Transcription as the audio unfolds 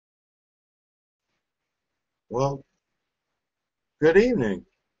Well, good evening.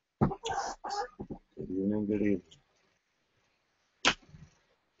 Good evening, good evening.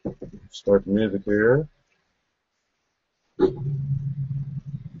 Start the music here.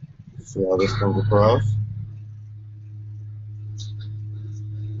 See how this comes across.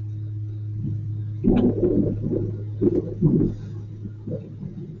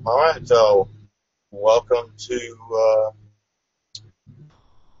 Alright, so welcome to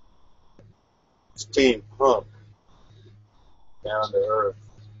Steampunk Down to Earth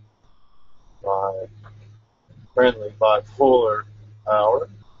by Friendly Bipolar Hour.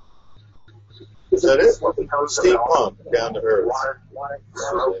 Is that it? Steampunk Down to Earth. Bipolar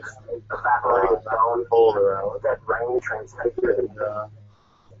Hour.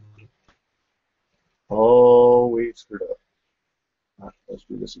 And, we screwed up. Right, let's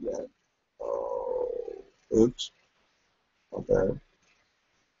do this again. Oh, oops. Not bad.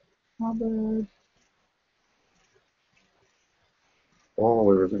 Not bad. Oh,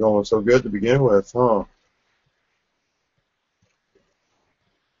 we were going so good to begin with, huh?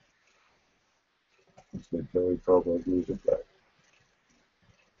 Let's get Billy Cobra's music back.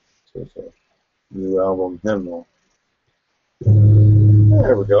 So it's a new album, Hymnal.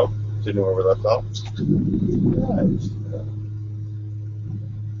 There we go. Continue where we left off. Nice.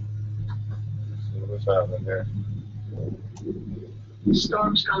 See what's happening here.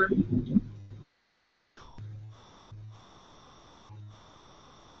 Storm's coming.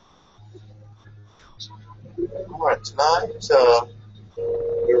 Alright, tonight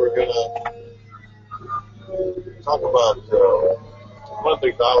we were going to talk about one of the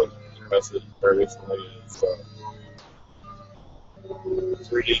things I was interested in very recently is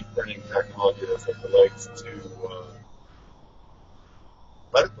 3D printing technology as it relates to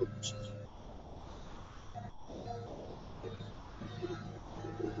medical uses.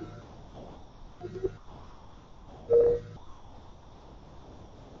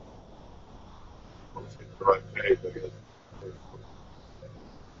 Let's get the right page, I guess.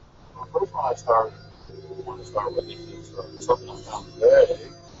 Well, first one I want to start with is something I found today.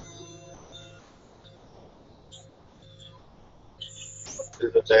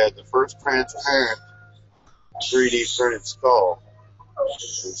 Is that they had the first transparent 3D printed skull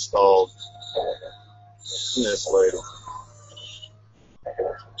installed in this lady. I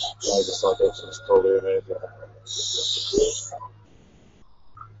just thought that was totally amazing.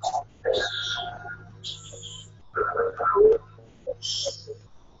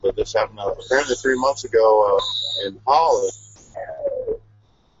 But this happened apparently 3 months ago in Holland.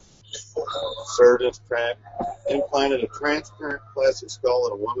 Surgeons implanted a transparent plastic skull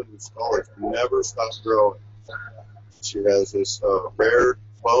in a woman whose skull has never stopped growing. She has this rare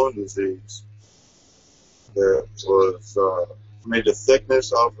bone disease that was made the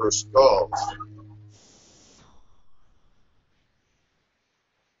thickness of her skull.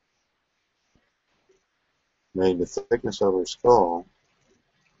 Made the thickness of her skull.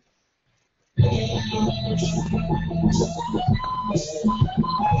 How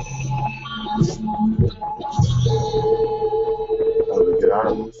do we get out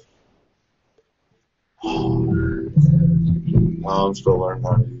of this? I'm still learning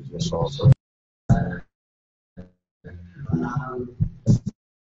how to use this also.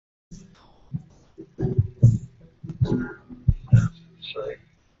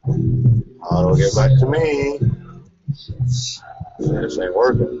 How do it get back to me? This ain't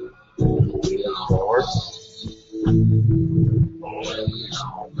working. Does that work? Is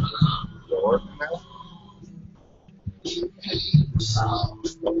that working now? Oh,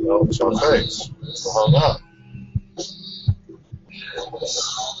 no, it's on face. It's hung up.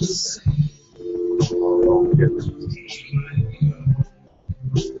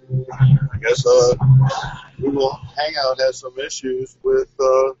 I guess Google Hangout has some issues with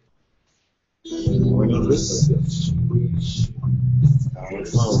Windows Business. It's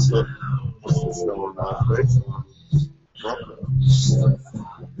showing my face.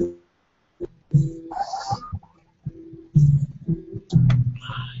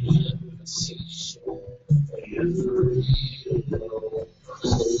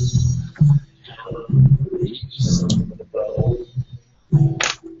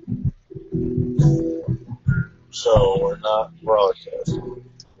 So we're not broadcasting.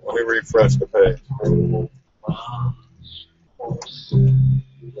 Let me refresh the page.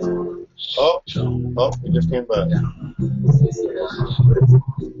 Oh, it just came back.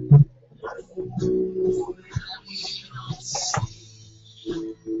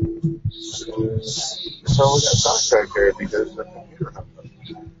 So we got sidetracked here because the computer happened.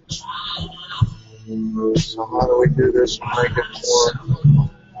 So how do we do this and make it more?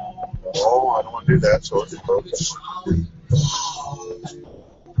 Oh, I don't want want to do that, so it's focus.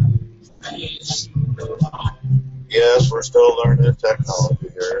 Yes, we're still learning technology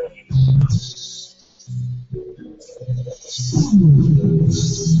here.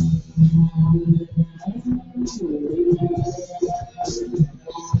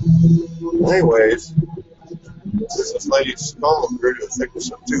 Anyways, this lady's skull grew to a thickness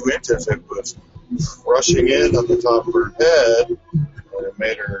of 2 inches. It was rushing in on the top of her head, and it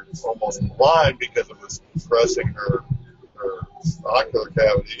made her almost blind because it was pressing her ocular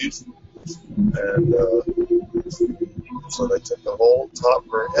cavities. And so they took the whole top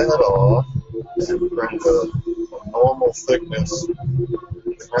of her head off and printed a normal thickness,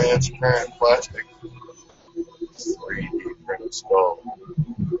 transparent plastic 3D printed skull.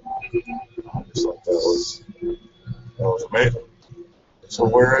 I just thought that was amazing. So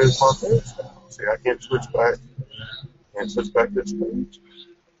where is my page now? See, I can't switch back. Can't switch back this page.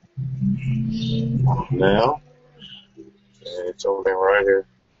 Now, it's over there right here.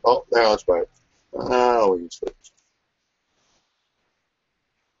 Oh, now it's back. We can switch.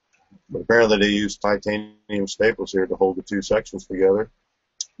 But apparently they use titanium staples here to hold the 2 sections together.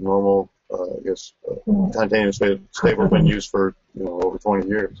 Normal, titanium staples have been used for over 20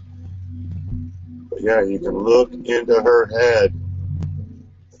 years. But yeah, you can look into her head.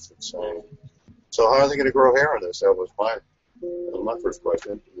 That's insane. So how are they going to grow hair on this? That was my first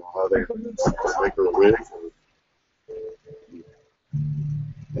question. How they make her a wig.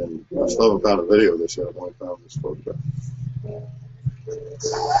 And I still haven't found a video of this yet. I've only found this photograph.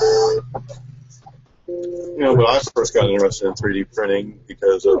 When I first got interested in 3D printing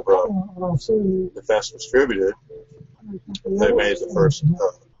because of the fast distributed, they made the first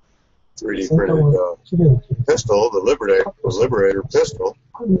 3D printed pistol, the Liberator pistol.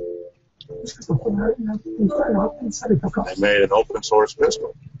 They made an open source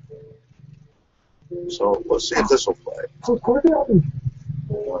pistol. So let's see if this will play. I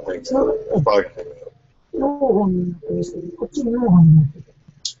think it's probably going to hang it up.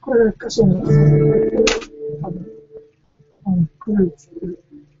 これが箇所の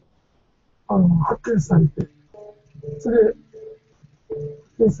発見されて、それ発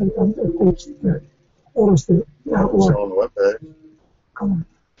見されたんで、こう切って、下ろして、運ばれて。I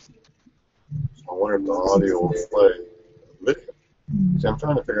wonder if the audio will play video. See, I'm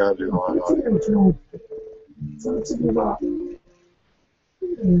trying to figure out how to do my audio. その次は、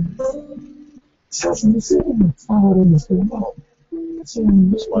写真にするのにつながるんですけども、そ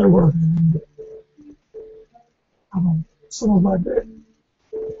の場で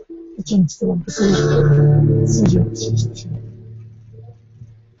1日とかってそういう数字を発信してしまう。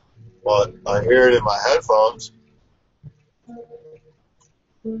Well, I hear it in my headphones.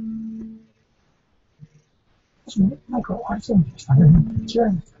 なんかありそうな気がしたね。違い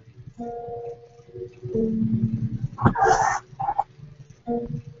ます。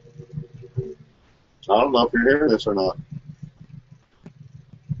I don't know if you're hearing this or not.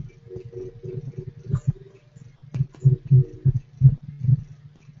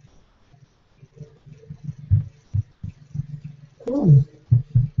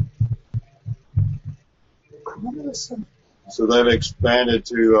 So they've expanded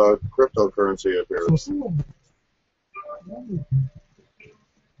to cryptocurrency up here.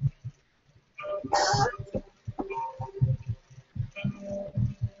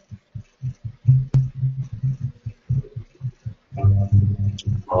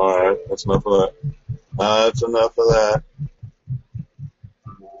 All right, that's enough of that. That's enough of that.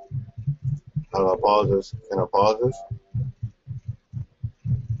 How do I pause this? Can I pause this?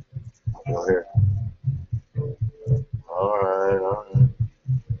 Go here. All right.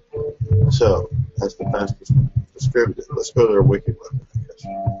 So, that's the fast distributed. Let's go to their wiki web, I guess.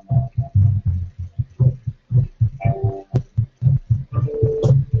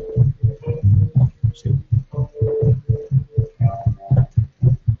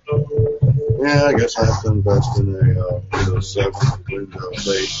 Yeah, I guess I have to invest in a Windows 7 Windows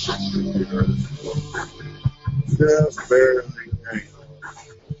 8 computer. Just barely hang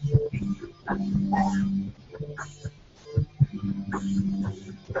on.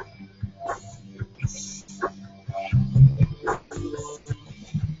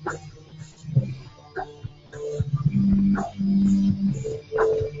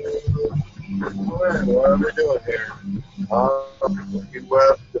 Alright, what are we doing here? Wiki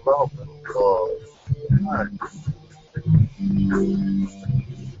web development. Alright.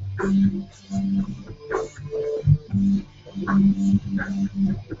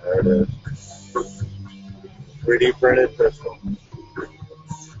 There it is. 3D printed pistol.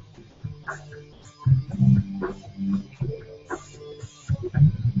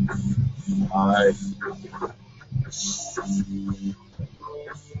 Nice.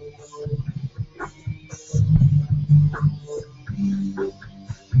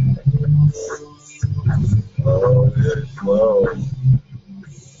 Oh, it's slow.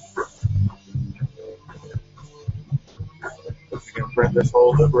 If you can print this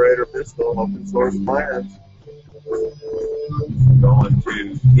whole Liberator pistol, open source plans, going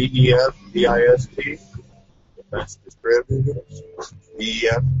to DEFDIST, Defense Distributors,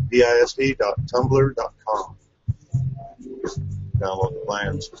 DEFDIST.tumblr.com. Download the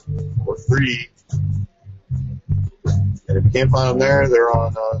plans for free. And if you can't find them there, they're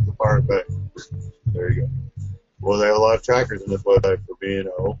on the Pirate Bay. There you go. Well, they have a lot of trackers in this website for being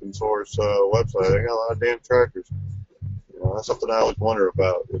an open source website. They got a lot of damn trackers. You know, that's something I always wonder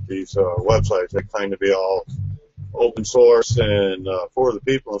about with these websites. They claim to be all open source and for the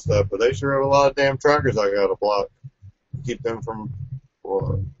people and stuff, but they sure have a lot of damn trackers I got to block. Keep them from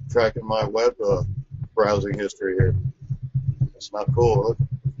tracking my web browsing history here. It's not cool. Look,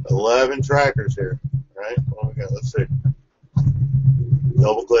 11 trackers here, right? What do we got? Let's see.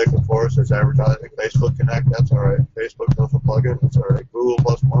 Double click, of course, there's advertising. Facebook Connect, that's all right. Facebook social plugin, that's all right. Google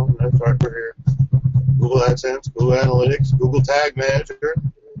Plus One, that's all right for here. Google AdSense, Google Analytics, Google Tag Manager.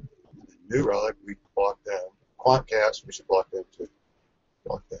 New relic, we block them. Quantcast, we should block them too.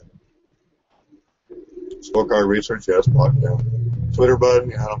 Block them. Scorecard research, yes, block them. Twitter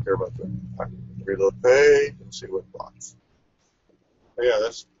button, yeah, I don't care about that. I can reload page and see what blocks. But yeah,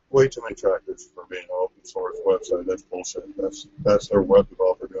 that's way too many trackers for being an open source website. That's bullshit. That's their web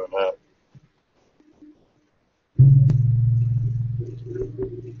developer doing that.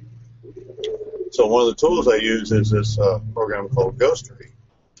 So one of the tools I use is this program called Ghostery.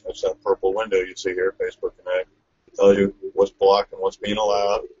 That's that purple window you see here, Facebook Connect. It tells you what's blocked and what's being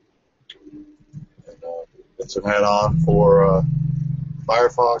allowed. And it's an add-on for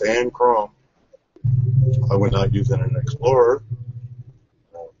Firefox and Chrome. I would not use Internet Explorer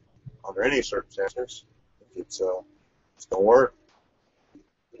under any circumstances. It's going to work.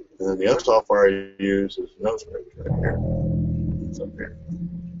 And then the other software I use is NoScript right here. It's up here.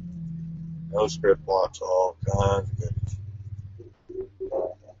 NoScript blocks all kinds of goodies.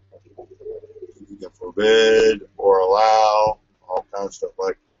 You can forbid or allow all kinds of stuff.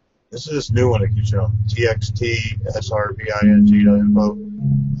 Like, this is this new one that keeps showing txtsrbing.info.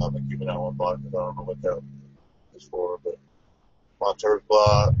 I've been keeping that one blocked because I don't know what that is for, but Monter's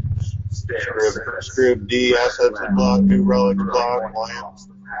block, Script D assets is blocked, New Relics blocked,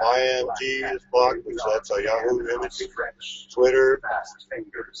 YMG is blocked, which that's a Yahoo image, Twitter.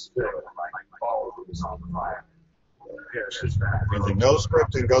 Using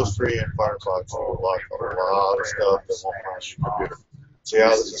NoScript and Ghostery and Firefox will block a lot of stuff that won't find on your computer. See how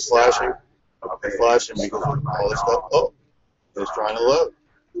this is flashing? It's flashing because all this stuff, it's trying to load.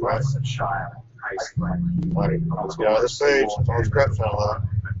 Right. Right. Let's get out of this page. It's all scrap trying to load.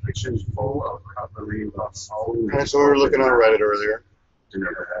 Okay, so we were looking on Reddit earlier.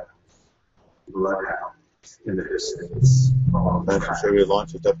 Mentioned should we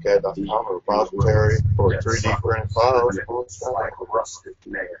launch at devcat.com, a repository for 3D printed files.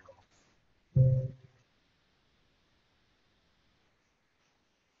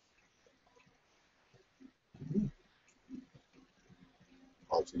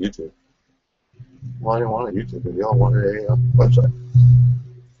 Oh, it's a YouTube. Well, I didn't want a YouTube video. I wanted a website.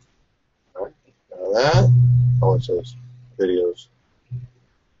 All right. Now that. Oh, it says videos.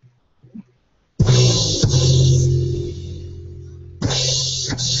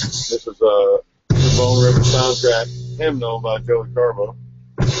 This is the Bone River soundtrack hymnal by Joey Carbo.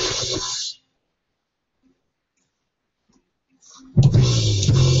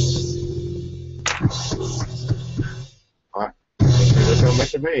 All right. They're going to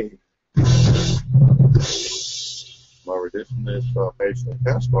mention me. By reducing this page to the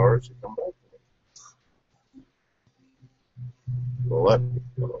taskbar, it should come back to me. Well, let me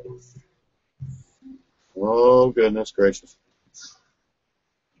go. Oh, goodness gracious.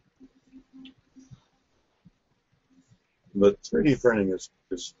 But 3D printing is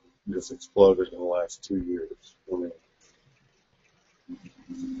just exploded in the last 2 years. I mean,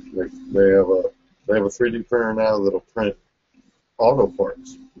 they have a 3D printer now that'll print auto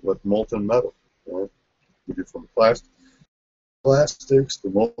parts with molten metal. Right? You do from plastics to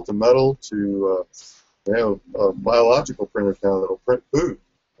molten metal to they have biological printers now that'll print food.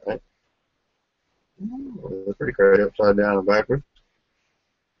 Right? They're pretty crazy, upside down and backwards.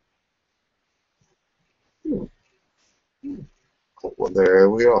 Well, there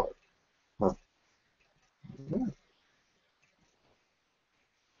we are. Huh. Yeah.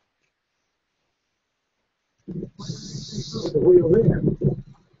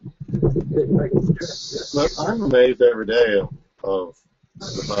 Look, I'm amazed every day of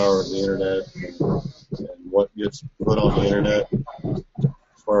the power of the internet and what gets put on the internet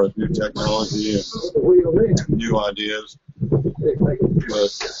as far as new technology and new ideas. But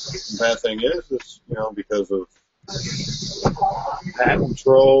the bad thing is because of patent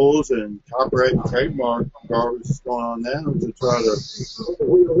trolls and copyright and trademark garbage that's going on now to try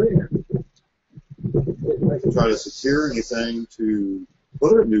to secure anything to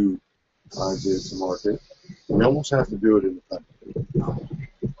put a new idea to market. We almost have to do it independently.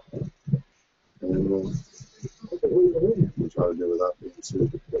 And we try to do it without being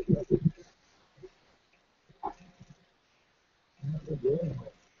sued.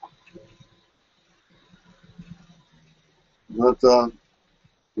 But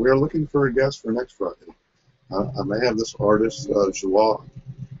we are looking for a guest for next Friday. I may have this artist, Joie.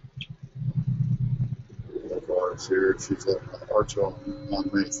 Artist here. She's at art show on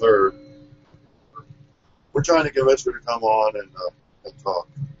May 3rd. We're trying to convince her to come on and talk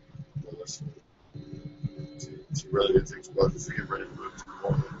with us. She really gets exposed to get ready to move to New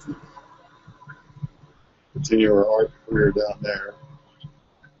Orleans and continue her art career down there,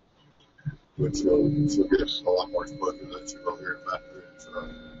 which she'll get a lot more exposure than she will here in Factory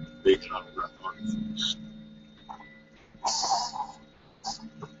and being an underground artist.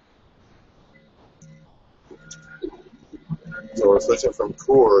 So we're switching from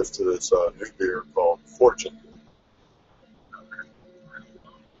Coors to this new beer called Fortune.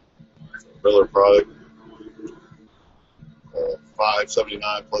 Miller product,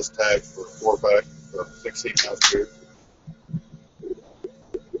 $5.79 plus tax for a 4-pack of 16-ounce beer.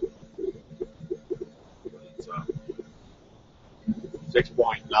 It's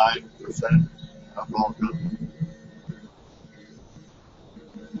 6.9% alcohol content.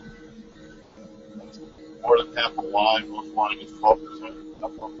 More than half of wine. Most wine is 12%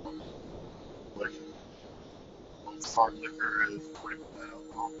 alcohol. Which hard liquor is 40%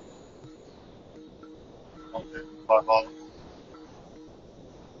 alcohol. Okay, 5 bottles.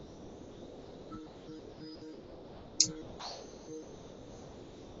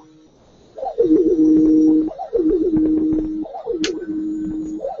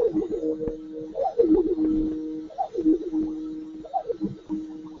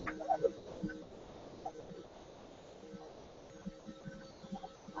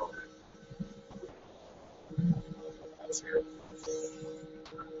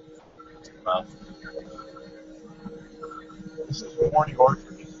 This is a morning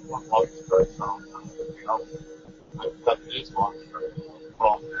orchard. This is one month straight, so I've cut this one straight.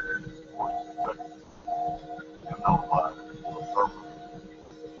 Well,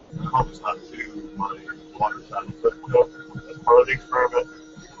 I hope it's not too muddy or water sounding, but as part of the experiment,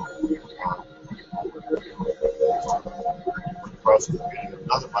 the process of getting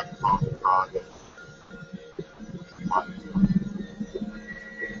another microphone to try it.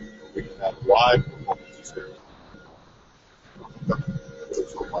 We can have live performances here.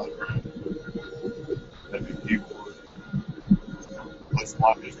 Maybe keyboard, play some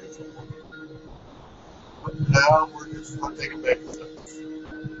live music or something. But now we're just taking back the steps.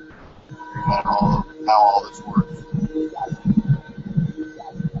 Figuring out how all this works.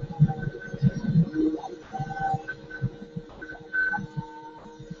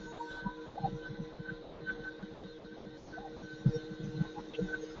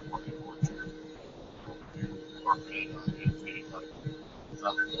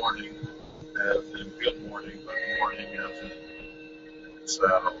 Not morning as in good morning, but morning as in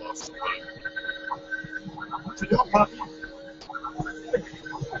sad. I lost the money. What's it doing, puppy?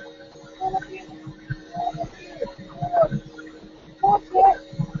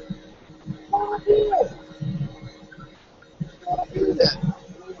 Do that.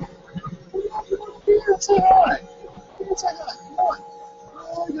 Say hi. Say hi. Come on.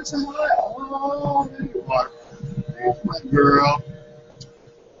 Oh, you say hi. Oh, there you are. There's my girl.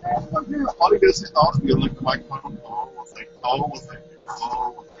 There's my girl. All you gotta say, oh, you gotta look at the microphone. Oh, well, thank you. Oh, well, thank you.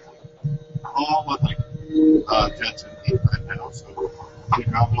 Oh, well, thank you. Oh, well, thank you. Jensen eat right now, so she's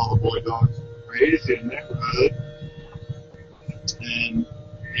dropping all the boy dogs crazy in the neighborhood. And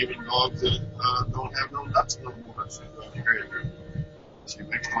even dogs that don't have no nuts no more. She's very good. She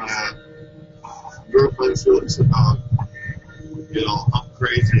makes my girlfriend Felix a dog get all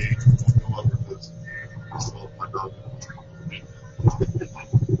crazy and go over because my dog.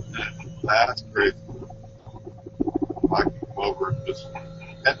 That's crazy. I can come over and just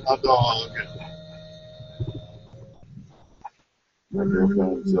pet my dog. And my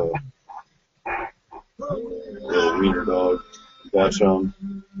girlfriend's little wiener dog. Dachshund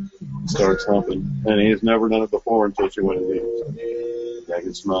starts humping, and he's never done it before until she went in. I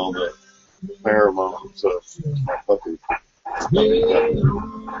can smell the pheromones of my puppy.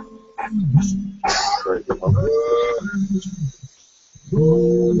 Break them up.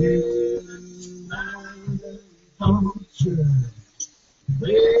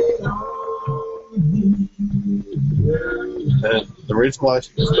 And the reason why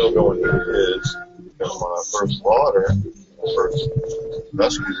she's still going is because when I first bought her, first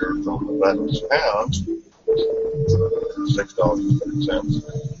rescued her from the back of the pound, $6.50,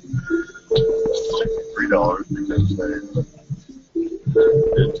 $63 because they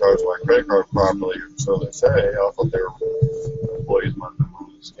didn't charge my credit card properly, so they say. I thought they were employees might have been on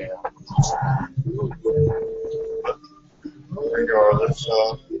the scam. But regardless, I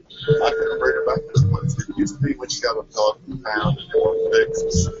can bring her back this month. It used to be when you got a dog in the pound and they want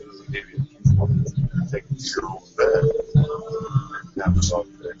fixed, they gave you take it to your own bed and have the dog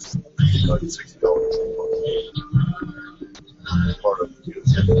fixed. Like $60 a month. Part of the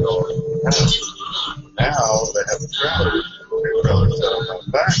 $50 pound. Now they have a trailer. They trailer set up on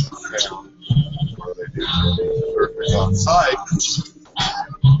the back of the town where they do surgery on site.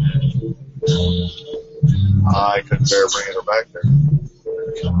 I couldn't bear bringing her back there.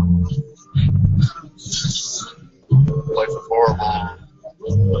 The place was horrible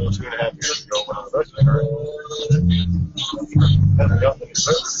 2.5 years ago when I was rescuing her. Haven't gotten any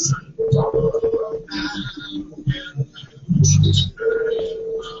better.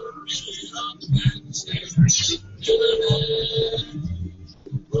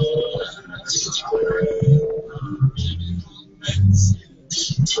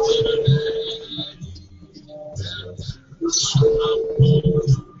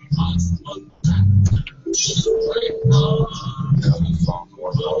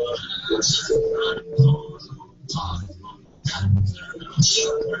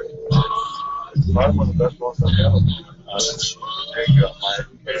 Probably one of the best ones I've got. I got my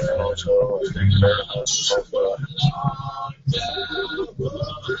education also. I think very much also.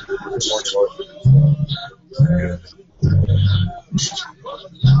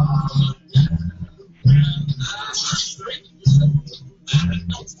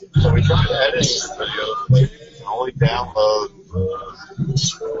 So we tried editing this video. You can only download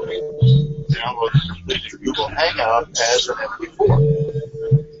the Google Hangout as an MP4.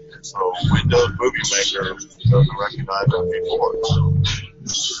 So Windows Movie Maker doesn't recognize MP4.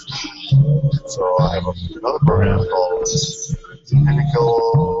 So I have another program called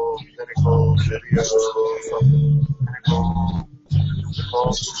Pinnacle Video something.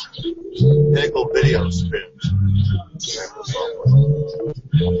 Pinnacle Video Spin.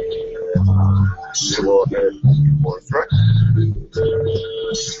 It will have more threat.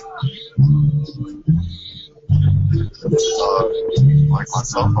 Like my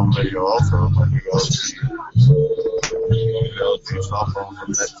cell phone video also, when you go to cell phone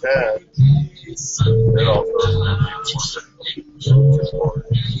from that tab, it also it's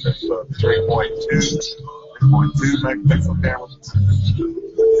 3.2 megapixel camera.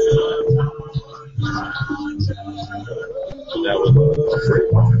 And that was a free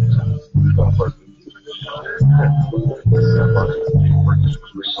phone.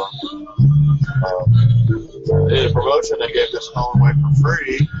 In a promotion, they gave this phone away for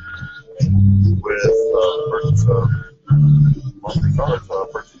free with purchase of monthly cards,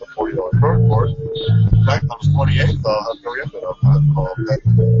 purchase of $40 card for it. In fact, on the 28th, I'll have to re-up it. I'll call back for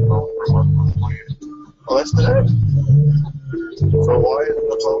a month on the 28th. Well, that's today. So why isn't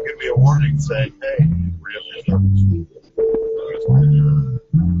the phone give me a warning saying, hey, re-up your service?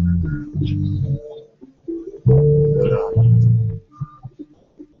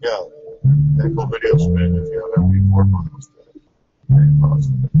 Yeah. Pinnacle Video Spin if you have MP4 photos. Very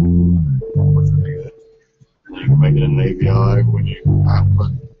positive. Which would be good. And you can make it an API when you output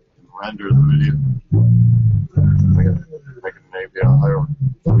and render the video. Make it an API or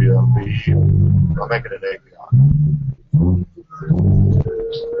WMV. I'll make it an API.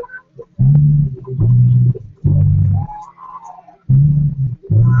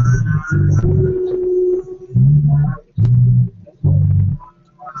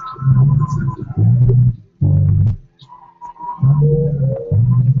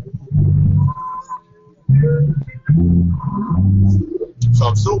 So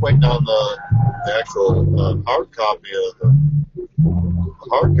I'm still waiting on the actual hard copy of the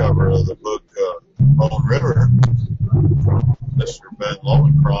hardcover of the book Owen Ritter from Mr. Ben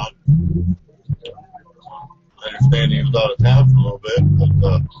Lowenkron. I understand he was out of town for a little bit,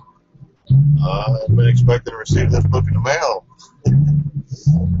 but I've been expecting to receive this book in the mail.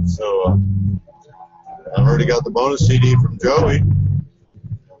 So I've already got the bonus CD from Joey.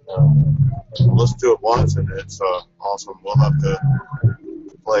 Listened to it once, and it's awesome. We'll have to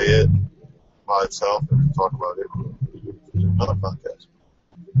play it by itself and talk about it. Another podcast.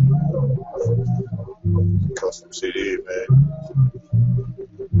 Custom CD, man.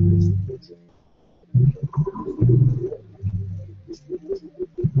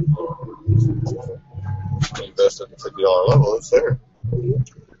 Invest at the $50 level, it's there.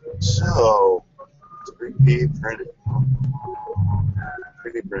 So, 3D printing.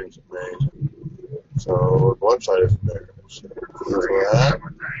 3D printing is amazing. So, the website isn't there. So, for that,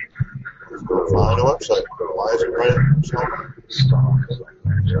 let's go find a website. Why is it printing? Stars like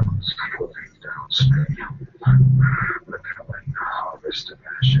legends floating downstream, becoming a harvest of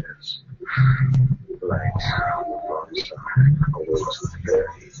ashes. Light alongside awaits the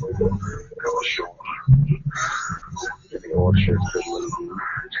ferry go ashore. In the orchards that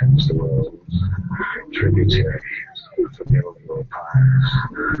tends the world, tributaries to the old pines,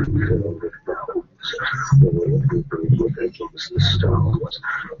 filled with bones, the wind who breathe against the stones,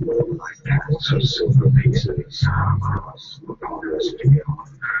 like cats or silver pieces, across the ponderous field,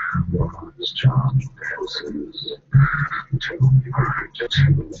 woman's charmed dances, tomb to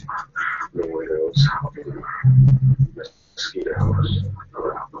tomb, the widow's hover, mosquitoes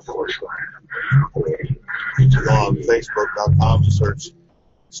around the porchland, waiting. Go on Facebook.com and search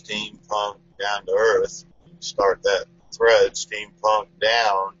Steampunk Down to Earth. Start that thread, Steampunk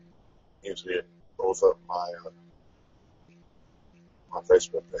Down. Usually it pulls up my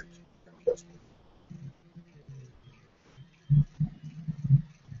Facebook page.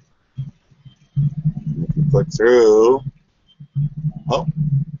 If you click through, oh,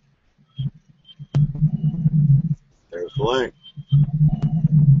 there's the link.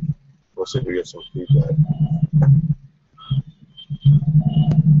 We'll see if we get some feedback.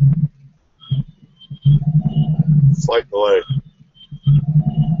 Slight delay.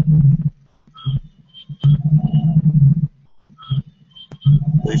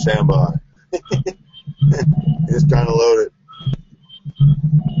 Please stand by. Just trying to load it.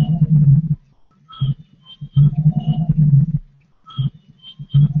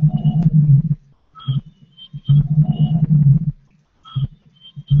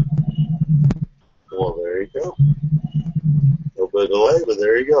 Well, there you go. A little bit of delay, but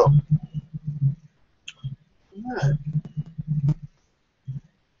there you go. All right.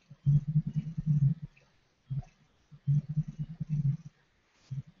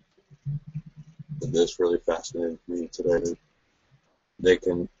 This really fascinated me today. They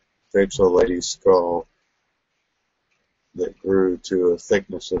can fix a lady's skull that grew to a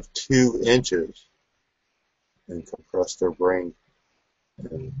thickness of 2 inches and compress their brain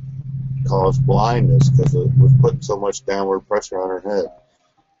and cause blindness because it was putting so much downward pressure on her head.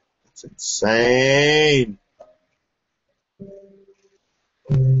 It's insane.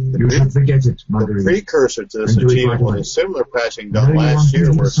 You should forget it, Mother. The precursor to this achievement was a similar patching done last year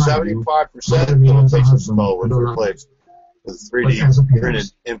where 75% of the patient's skull was replaced with a 3D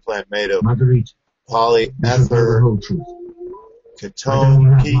printed implant made of polyether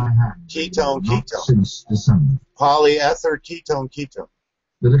ketone. Polyether ketone.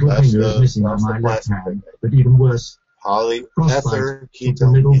 The little finger is missing on my left hand, but even worse, polyether ketone. The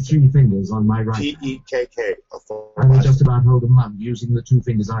little 3 fingers on my right hand. P-E-K-K. I will just about hold a mug using the 2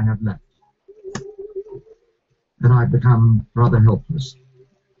 fingers I have left. And I've become rather helpless.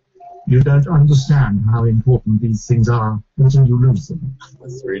 You don't understand how important these things are until you lose them. A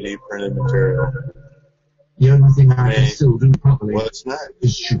 3D printed material. The only thing I can still do properly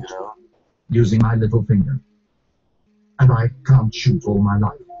is shoot, using my little finger. And I can't shoot all my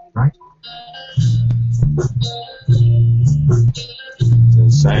life, right? It's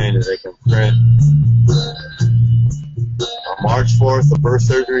insane that they can print. On March 4th, the first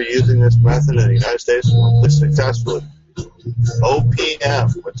surgery using this method in the United States was completed successfully.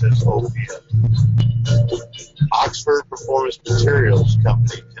 OPM, which is OPM, Oxford Performance Materials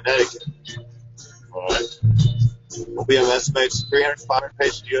Company, Connecticut. All right. OPM estimates 300 to 500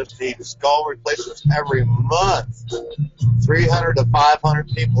 patients in the U.S. need skull replacements every month. 300 to 500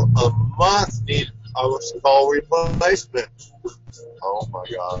 people a month need a skull replacement. Oh my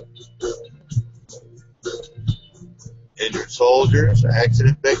God. Injured soldiers,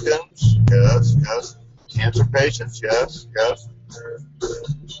 accident victims, yes, yes. Cancer patients, yes, yes.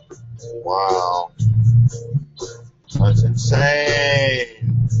 Wow. That's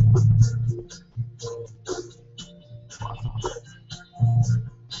insane.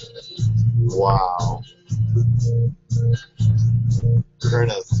 Wow.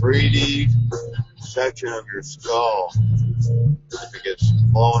 Print a 3D section of your skull if it gets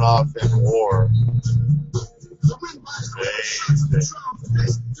blown off in war.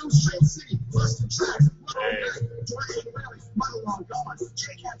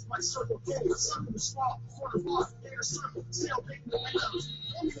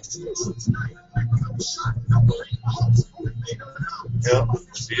 Yep,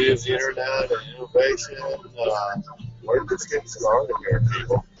 speed of the internet and innovation. We're just getting started here,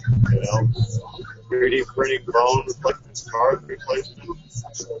 people. You know, 3D printing bone replacement, scar replacement,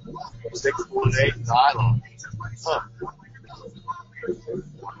 618 nylon. Huh.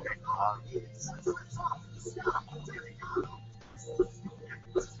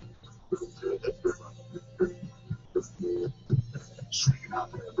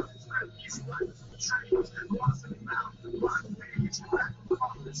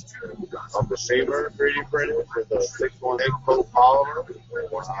 Of the Shaver 3D printed with a 618 copolymer.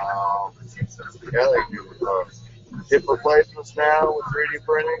 Wow. Yeah, they do hip replacements now with 3D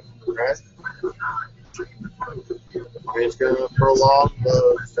printing, right? I mean, it's going to prolong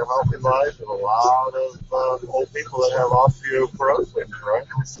the healthy life of a lot of old people that have osteoporosis, right?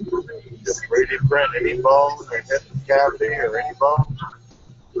 Just 3D print any bone or hip cavity or any bone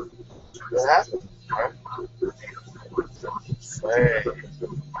that happens, right? Hey,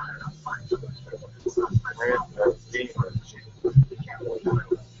 print a demon.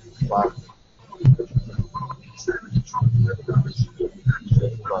 Wow.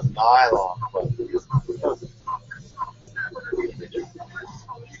 A nylon, but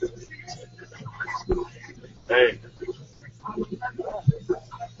hey,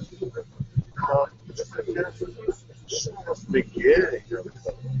 just the beginning of it.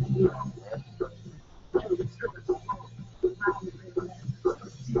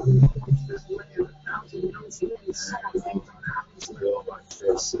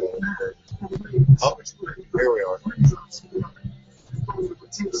 Oh, here we are.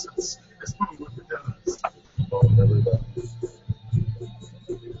 Oh, never done.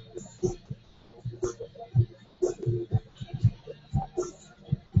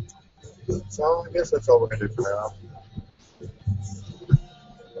 So I guess that's all we're going to do for now.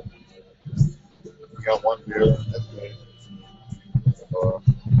 We got one viewer. That's me.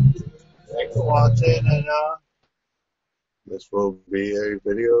 Thanks for watching, and this will be a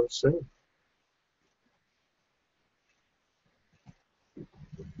video soon.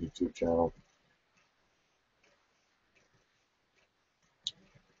 YouTube channel.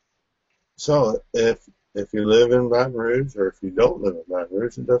 So if you live in Baton Rouge, or if you don't live in Baton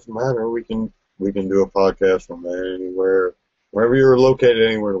Rouge, it doesn't matter. We can do a podcast from anywhere, wherever you're located,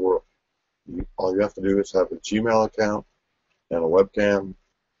 anywhere in the world. All you have to do is have a Gmail account and a webcam,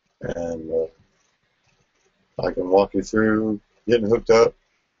 and I can walk you through getting hooked up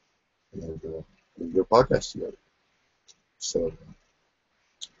and we can do a podcast together. So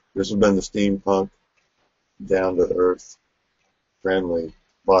this has been the steampunk, down to earth, friendly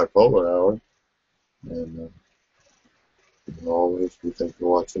bipolar hour, and as always, we thank you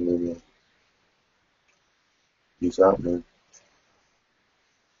for watching, and peace out, man.